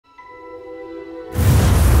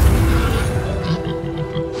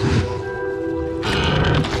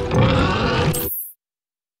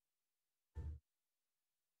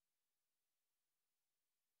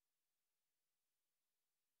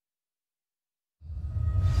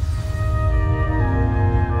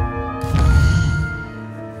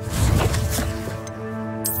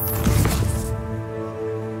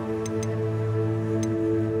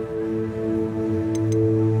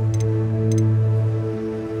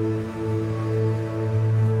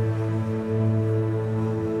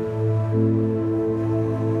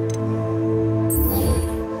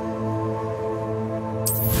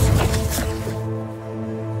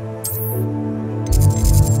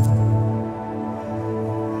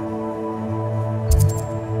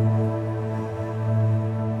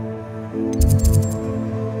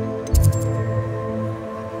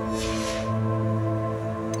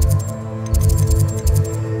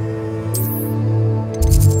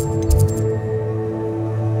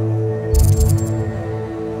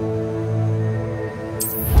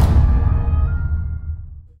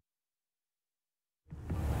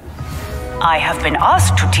I have been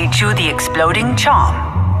asked to teach you the exploding charm,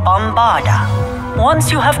 Bombarda.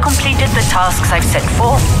 Once you have completed the tasks I've set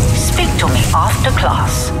forth, speak to me after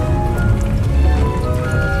class.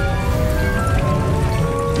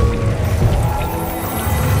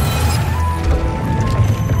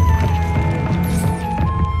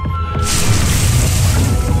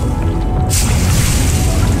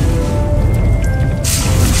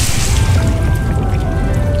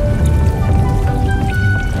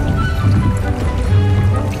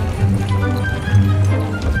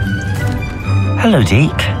 Hello,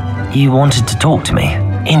 Deke. You wanted to talk to me?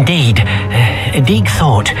 Indeed. Deke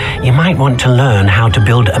thought you might want to learn how to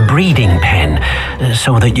build a breeding pen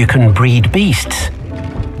so that you can breed beasts.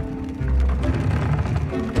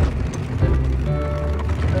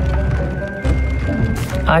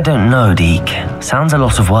 I don't know, Deke. Sounds a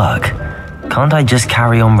lot of work. Can't I just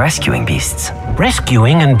carry on rescuing beasts?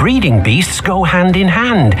 Rescuing and breeding beasts go hand in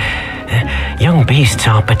hand. Young beasts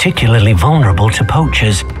are particularly vulnerable to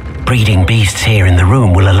poachers. Breeding beasts here in the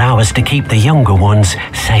room will allow us to keep the younger ones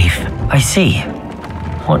safe. I see.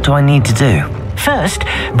 What do I need to do? First,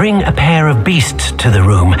 bring a pair of beasts to the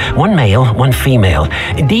room. One male, one female.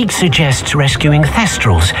 Deke suggests rescuing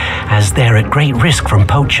thestrals, as they're at great risk from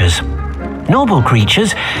poachers. Noble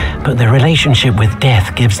creatures, but their relationship with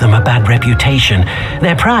death gives them a bad reputation.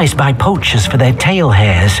 They're prized by poachers for their tail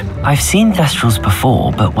hairs. I've seen thestrals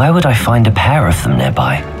before, but where would I find a pair of them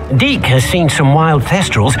nearby? Deke has seen some wild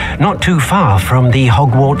thestrals not too far from the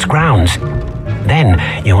Hogwarts grounds. Then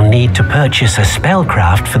you'll need to purchase a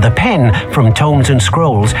spellcraft for the pen from Tomes and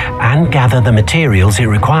Scrolls and gather the materials it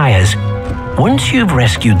requires. Once you've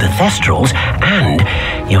rescued the thestrals and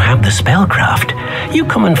you have the spellcraft, you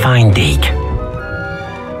come and find Deke.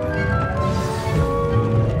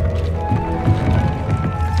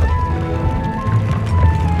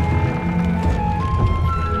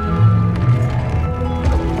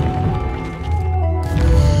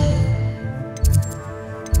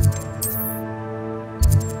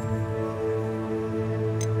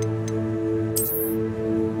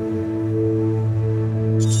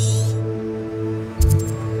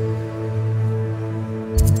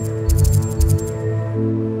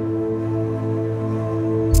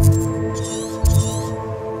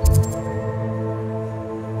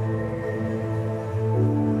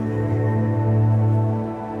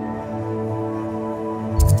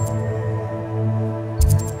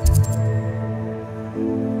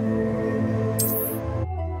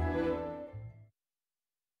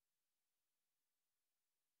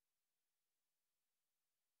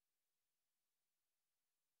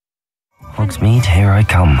 Hogsmeade, here I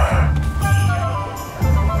come.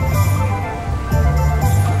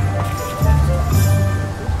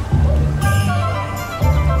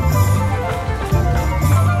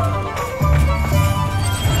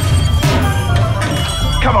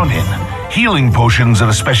 Come on in. Healing potions are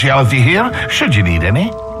a speciality here, should you need any.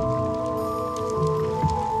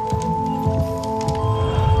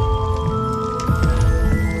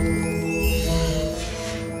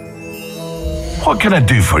 What can I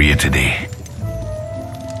do for you today?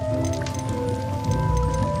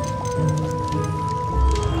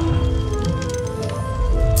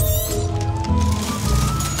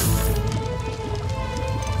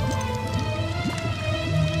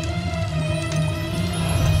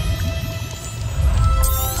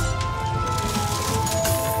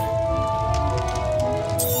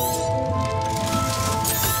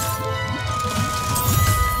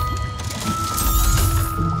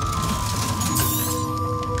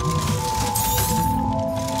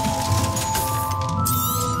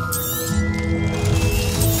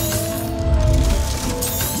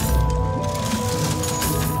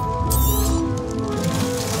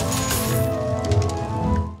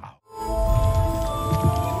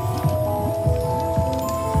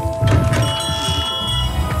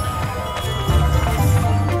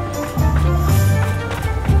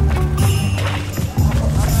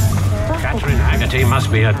 Must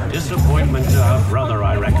be a disappointment to her brother,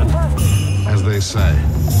 I reckon. As they say,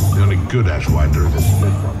 the only good Ashwinder is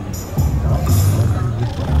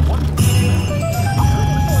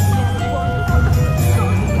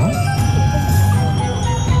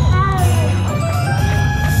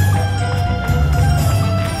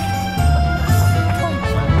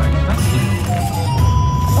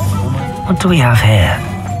What do we have here?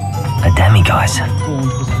 A demiguise.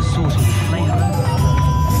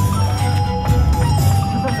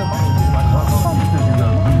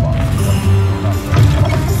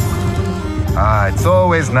 It's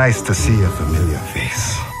always nice to see a familiar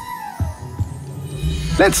face.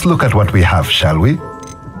 Let's look at what we have, shall we?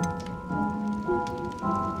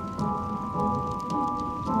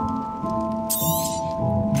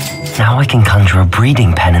 Now I can conjure a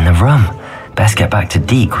breeding pen in the room. Best get back to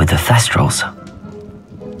Deke with the Thestrals.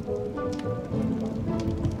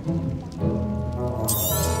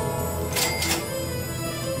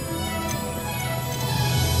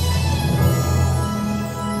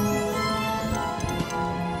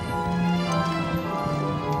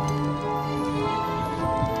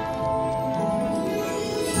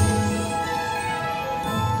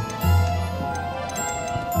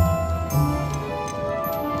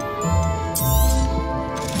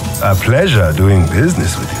 A pleasure doing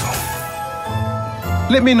business with you.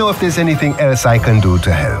 Let me know if there's anything else I can do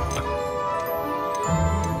to help.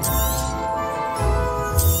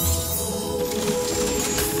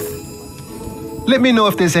 Let me know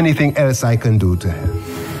if there's anything else I can do to help.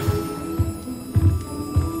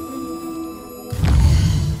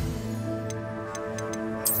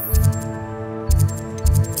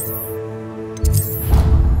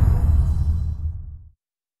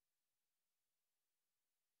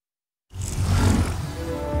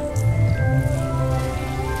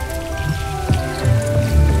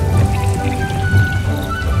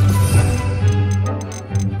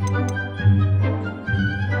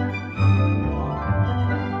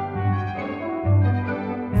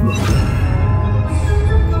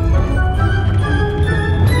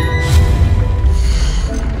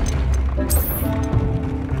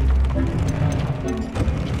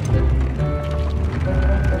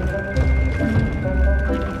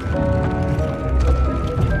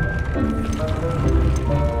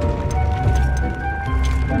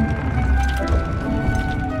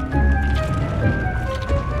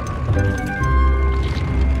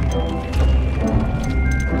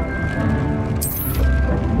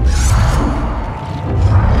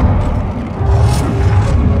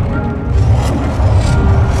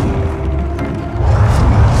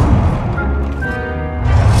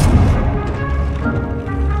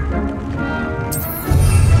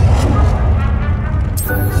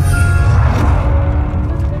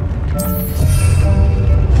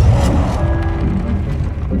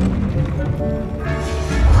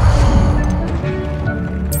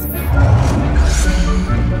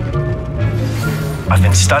 I've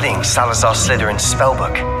been studying Salazar Slytherin's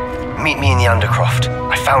spellbook. Meet me in the Undercroft.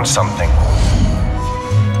 I found something.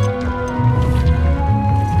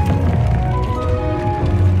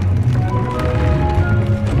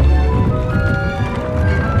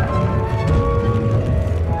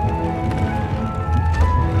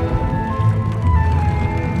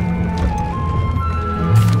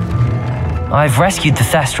 I've rescued the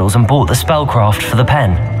Thestrals and bought the spellcraft for the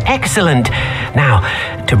pen. Excellent! Now,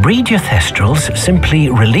 to breed your Thestrals, simply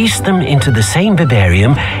release them into the same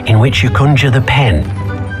vivarium in which you conjure the pen.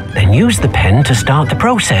 Then use the pen to start the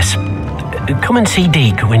process. Come and see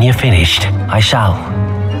Deke when you're finished. I shall.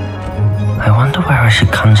 I wonder where I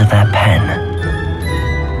should conjure their pen.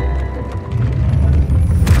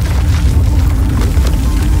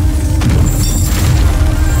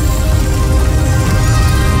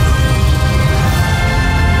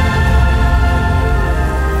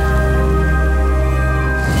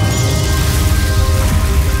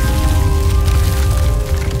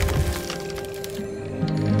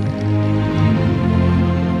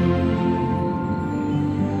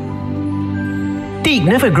 Deke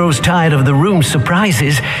never grows tired of the room's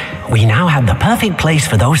surprises. We now have the perfect place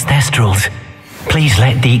for those Thestrals. Please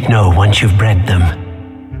let Deke know once you've bred them.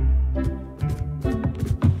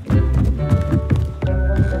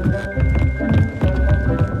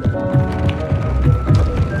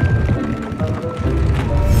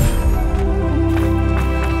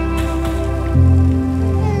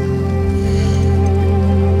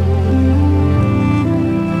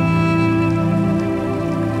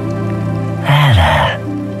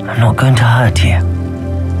 I'm not going to hurt you.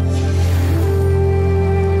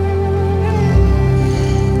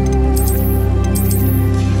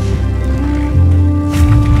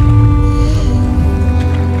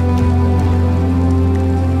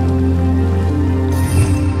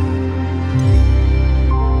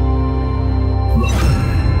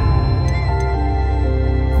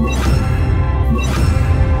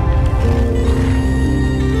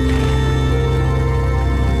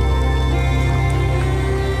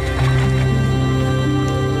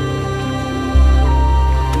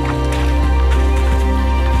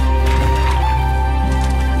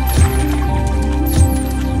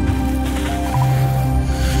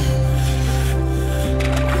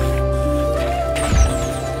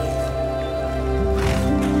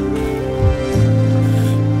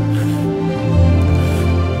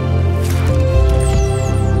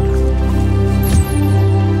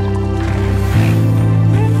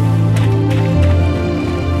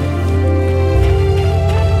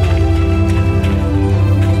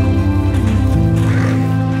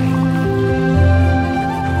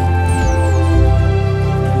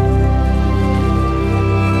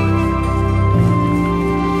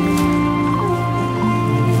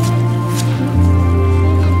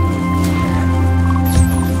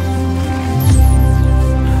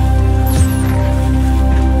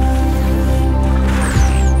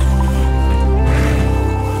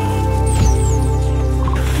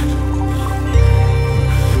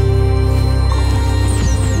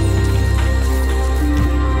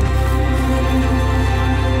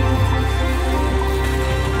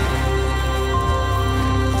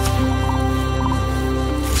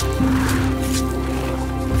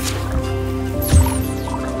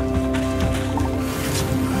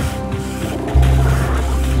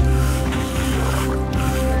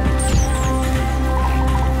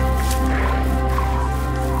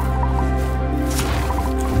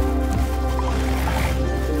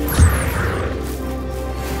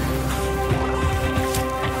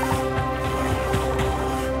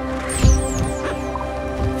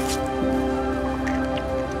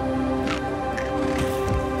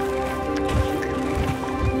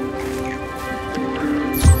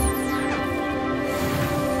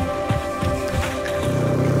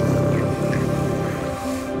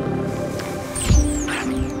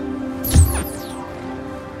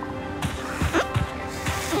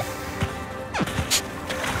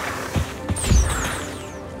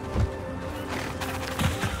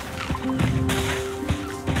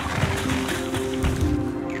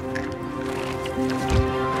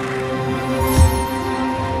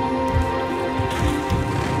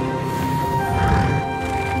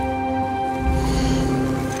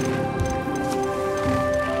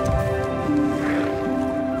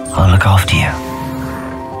 I'll look after you.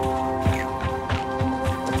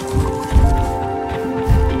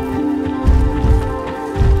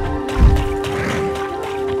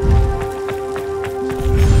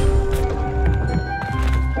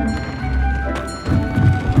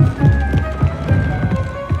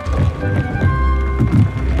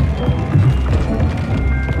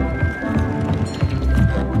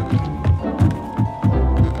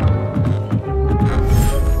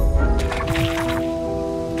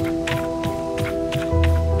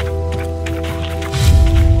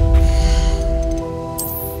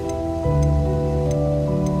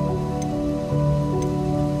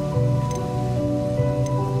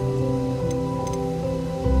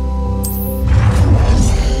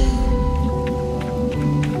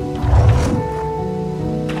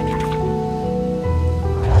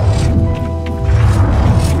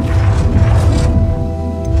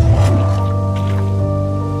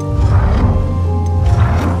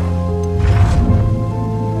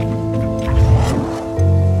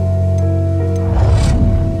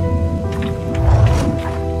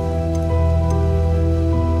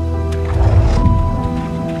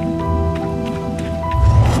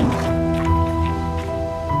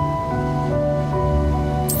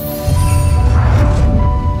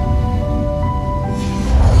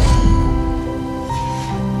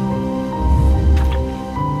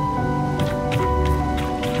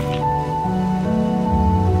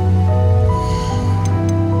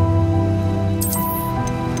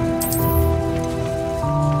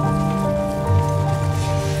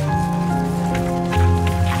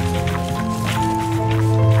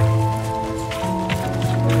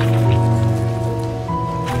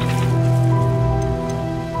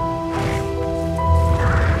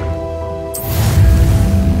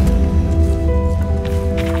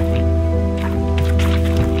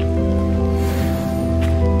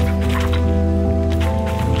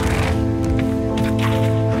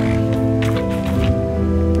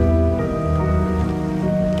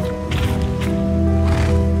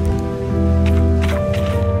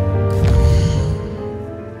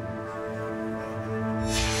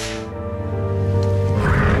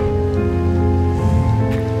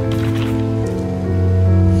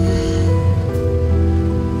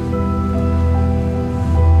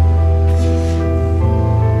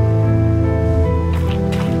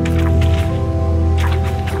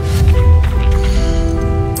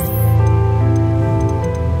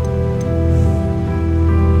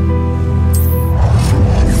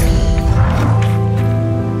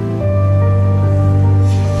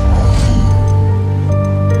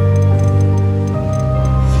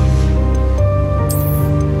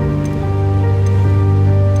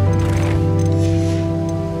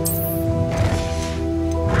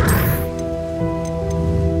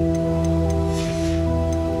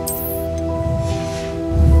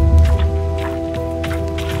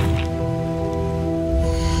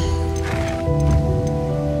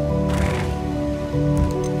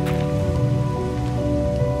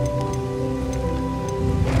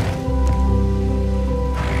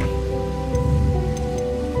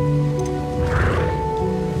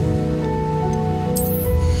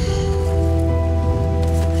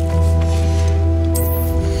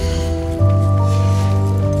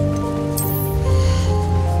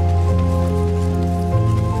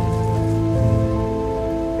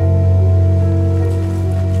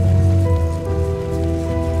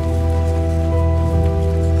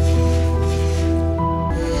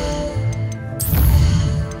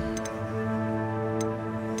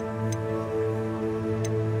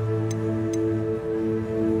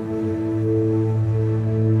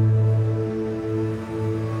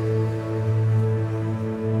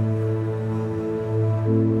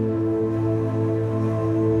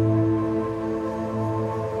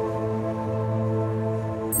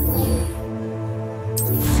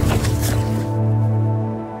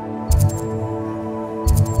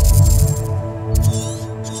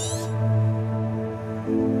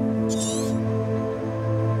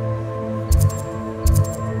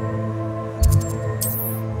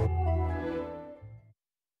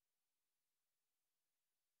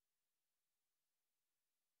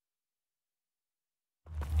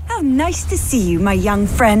 How nice to see you, my young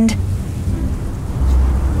friend.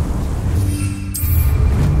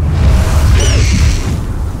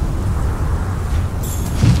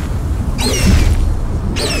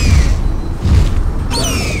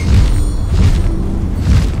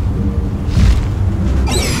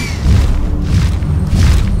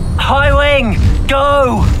 High Wing,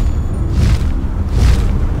 go!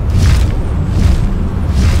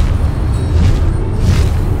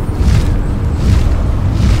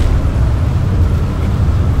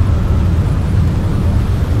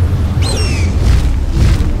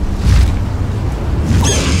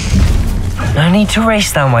 No need to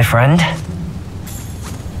race now, my friend.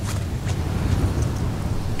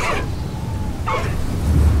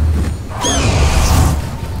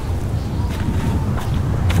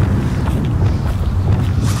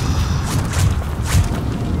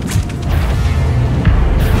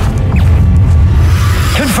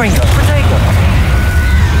 Confringo, Protego.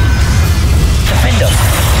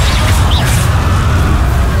 Defender.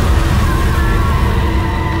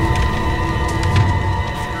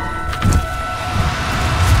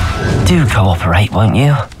 Do cooperate, won't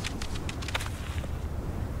you?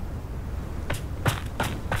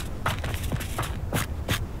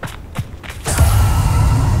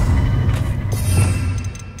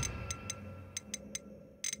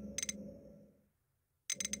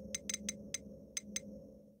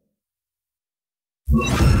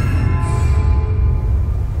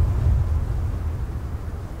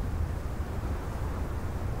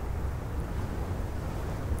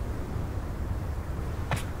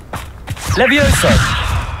 Levioso!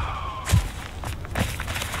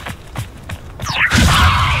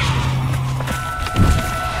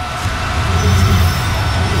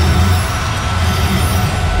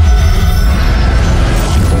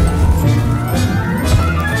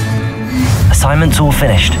 Assignment's all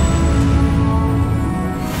finished.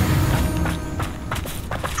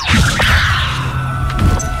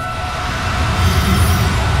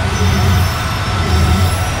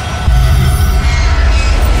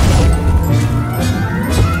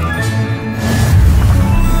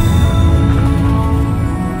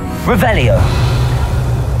 Revelio.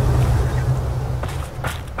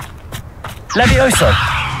 Levioso.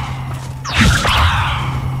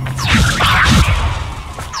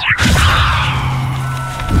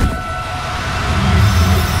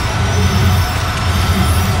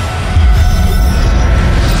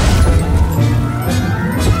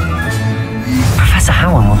 Professor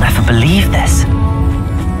Howard will never believe this.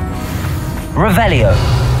 Revelio.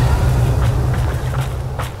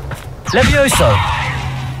 Levioso.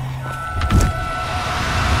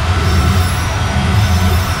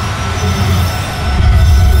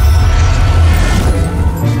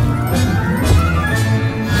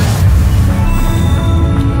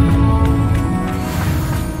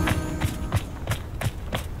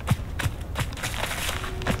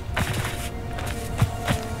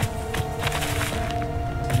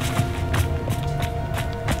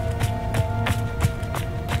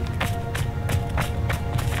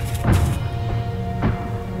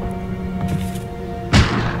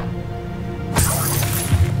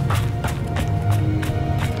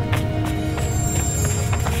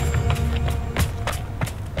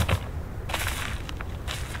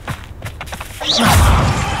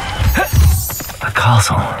 The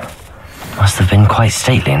castle must have been quite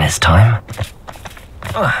stately in its time.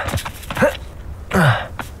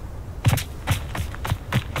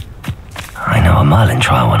 I know a Merlin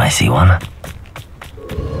trial when I see one. Lower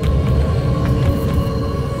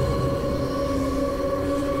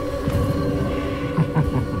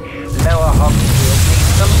Hogsfield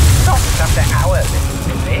needs some socks after our little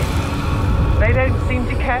visit. They don't seem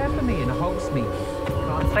to care for me in Hogsmeade.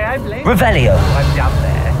 Can't say I blame Revelio. what I've done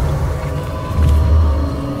there.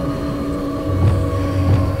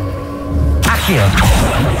 Accio.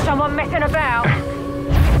 Someone messing about.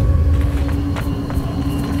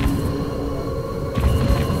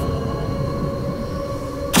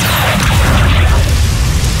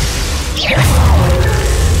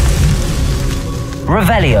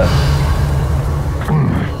 Revelio.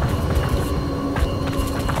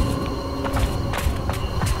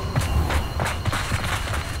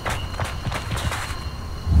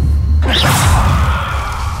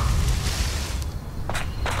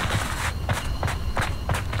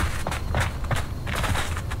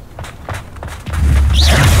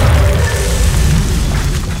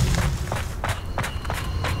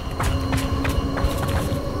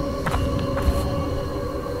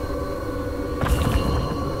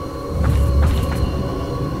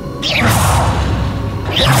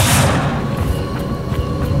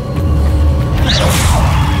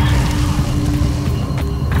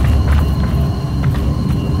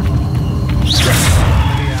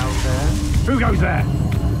 Who goes there?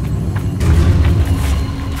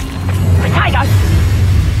 Potato!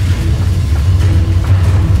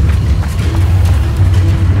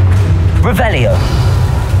 Revelio.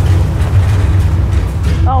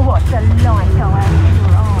 Oh, what a light I have in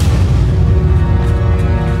your eyes.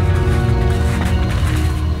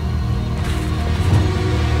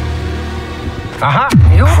 Aha!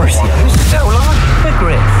 You're Crucio. who's still alive? The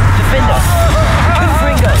Grip. Defender.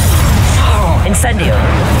 Confringo. Incendio.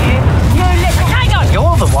 You little... Hang on!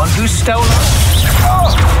 You're the one who stole us.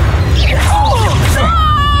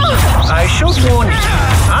 should warn you.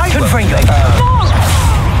 Confringo.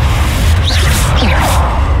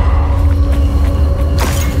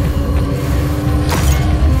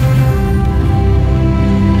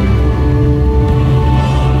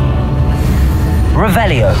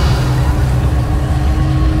 Revelio.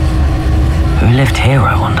 Who lived here,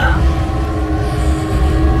 I wonder?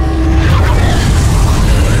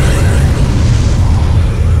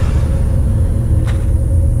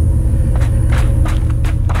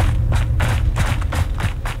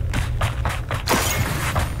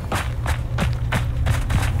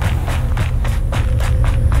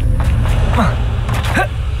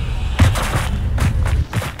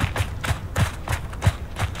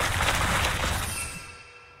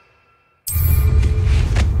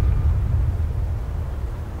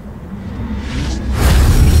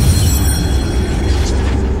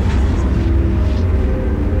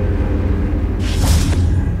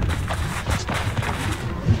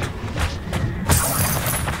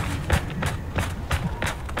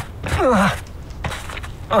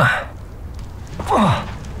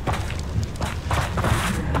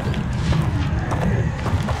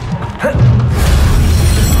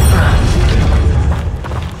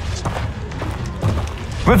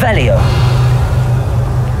 Revelio.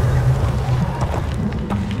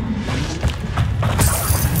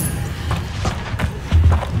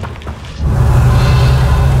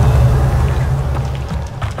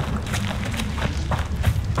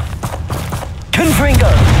 Confringo.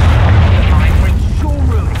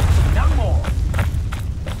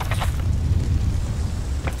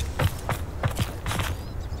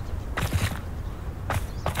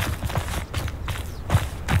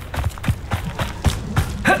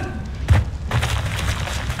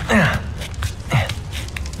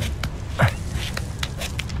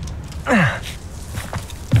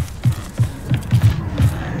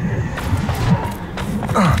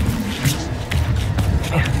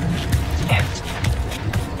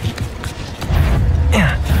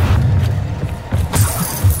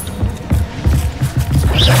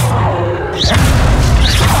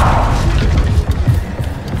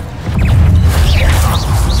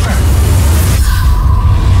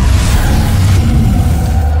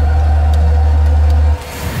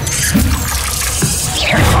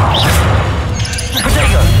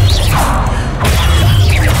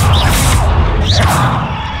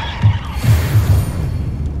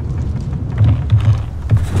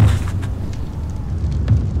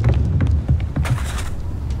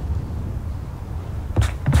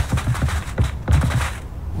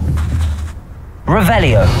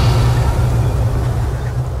 Revelio.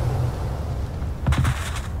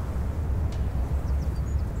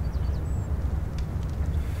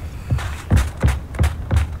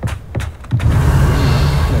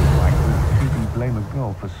 Blame a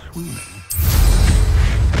girl for swooning.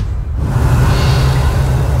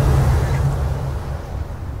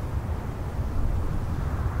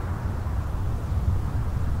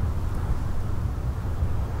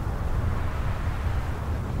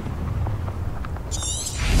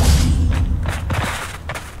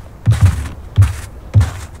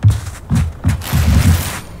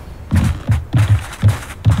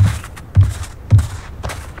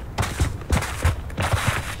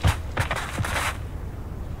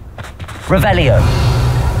 Revelio.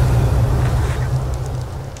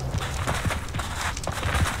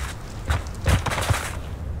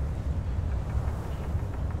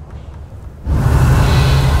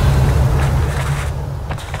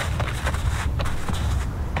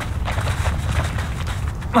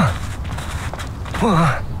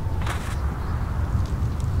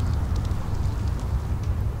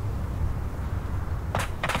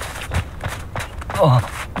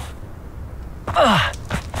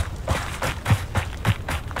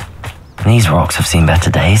 These rocks have seen better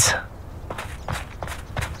days.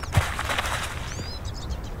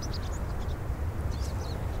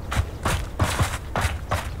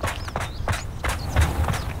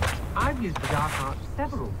 I've used the dark arts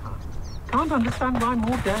several times. Can't understand why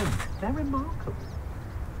more don't. They're remarkable.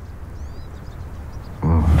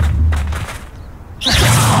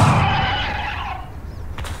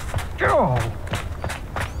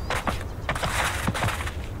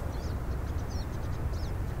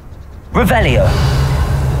 Revelio.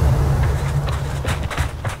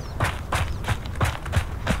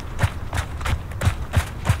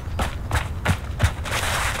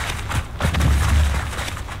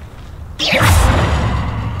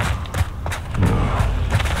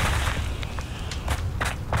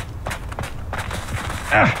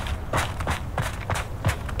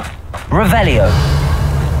 Revelio.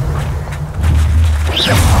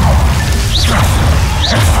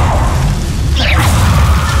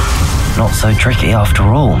 not so tricky after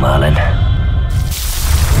all, Merlin.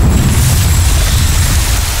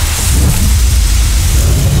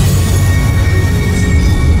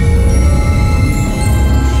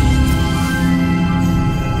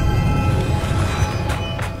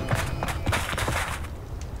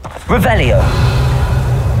 Revelio.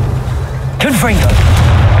 Confringo.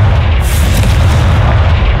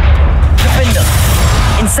 Defender.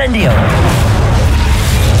 Incendio.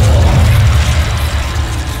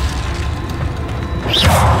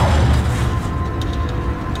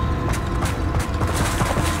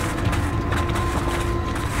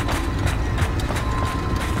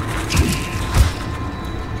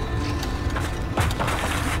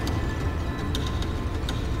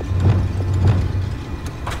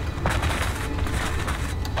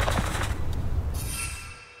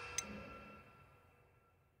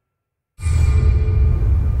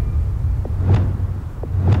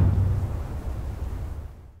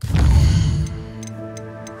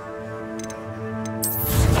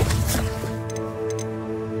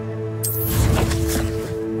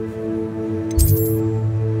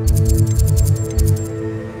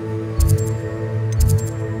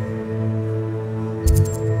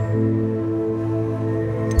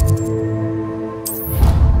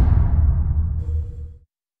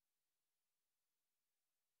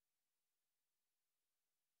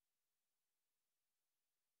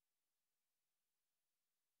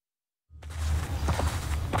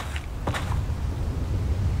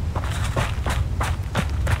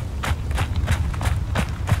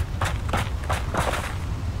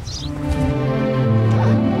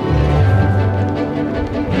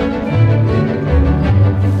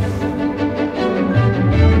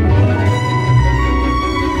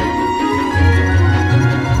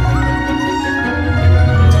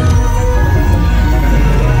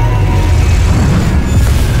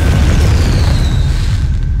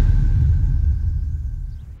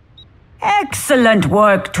 Excellent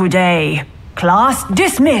work today. Class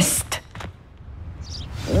dismissed.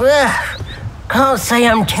 Ugh, can't say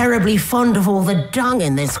I'm terribly fond of all the dung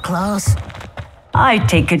in this class. I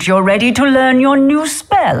take it you're ready to learn your new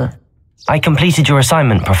spell. I completed your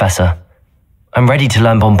assignment, Professor. I'm ready to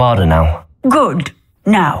learn Bombarda now. Good.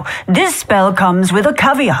 Now, this spell comes with a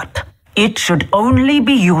caveat. It should only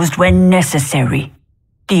be used when necessary.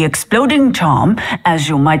 The exploding charm, as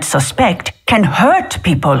you might suspect, can hurt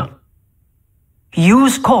people.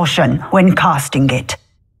 Use caution when casting it.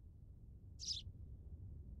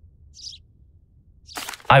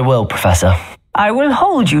 I will, Professor. I will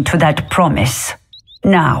hold you to that promise.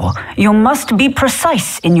 Now, you must be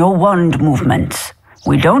precise in your wand movements.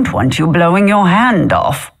 We don't want you blowing your hand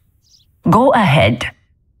off. Go ahead.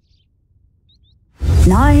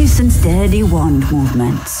 Nice and steady wand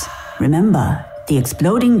movements. Remember, the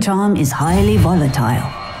exploding charm is highly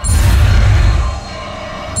volatile.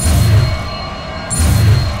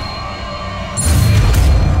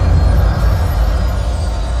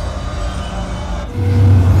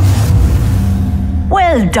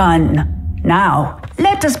 Well done. Now,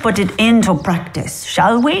 let us put it into practice,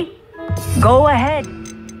 shall we? Go ahead.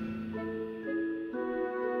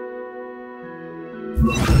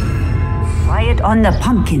 Try it on the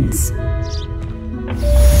pumpkins.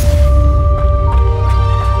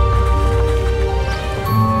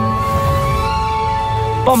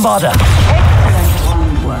 Bombarda! Excellent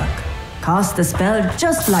wand work. Cast the spell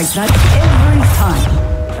just like that every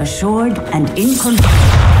time. Assured and in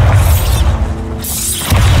control.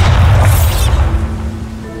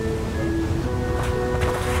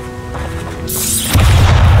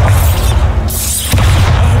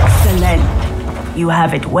 You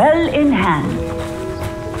have it well in hand.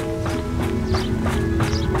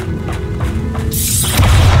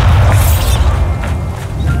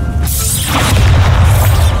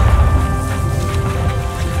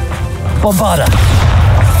 Bombarda!